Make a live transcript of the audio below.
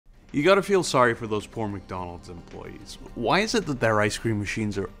You gotta feel sorry for those poor McDonald's employees. Why is it that their ice cream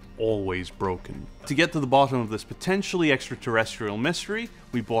machines are always broken? To get to the bottom of this potentially extraterrestrial mystery,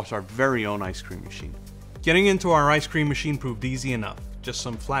 we bought our very own ice cream machine. Getting into our ice cream machine proved easy enough. Just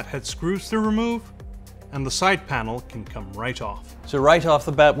some flathead screws to remove, and the side panel can come right off. So right off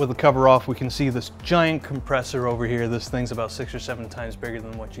the bat with the cover off, we can see this giant compressor over here. This thing's about 6 or 7 times bigger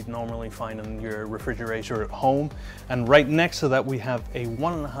than what you'd normally find in your refrigerator at home. And right next to that, we have a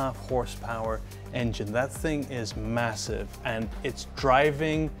 1.5 horsepower engine. That thing is massive, and it's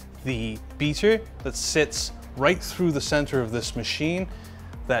driving the beater that sits right through the center of this machine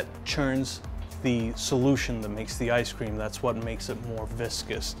that churns the solution that makes the ice cream. That's what makes it more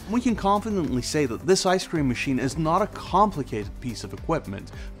viscous. We can confidently say that this ice cream machine is not a complicated piece of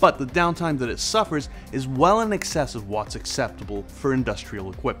equipment, but the downtime that it suffers is well in excess of what's acceptable for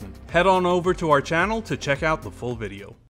industrial equipment. Head on over to our channel to check out the full video.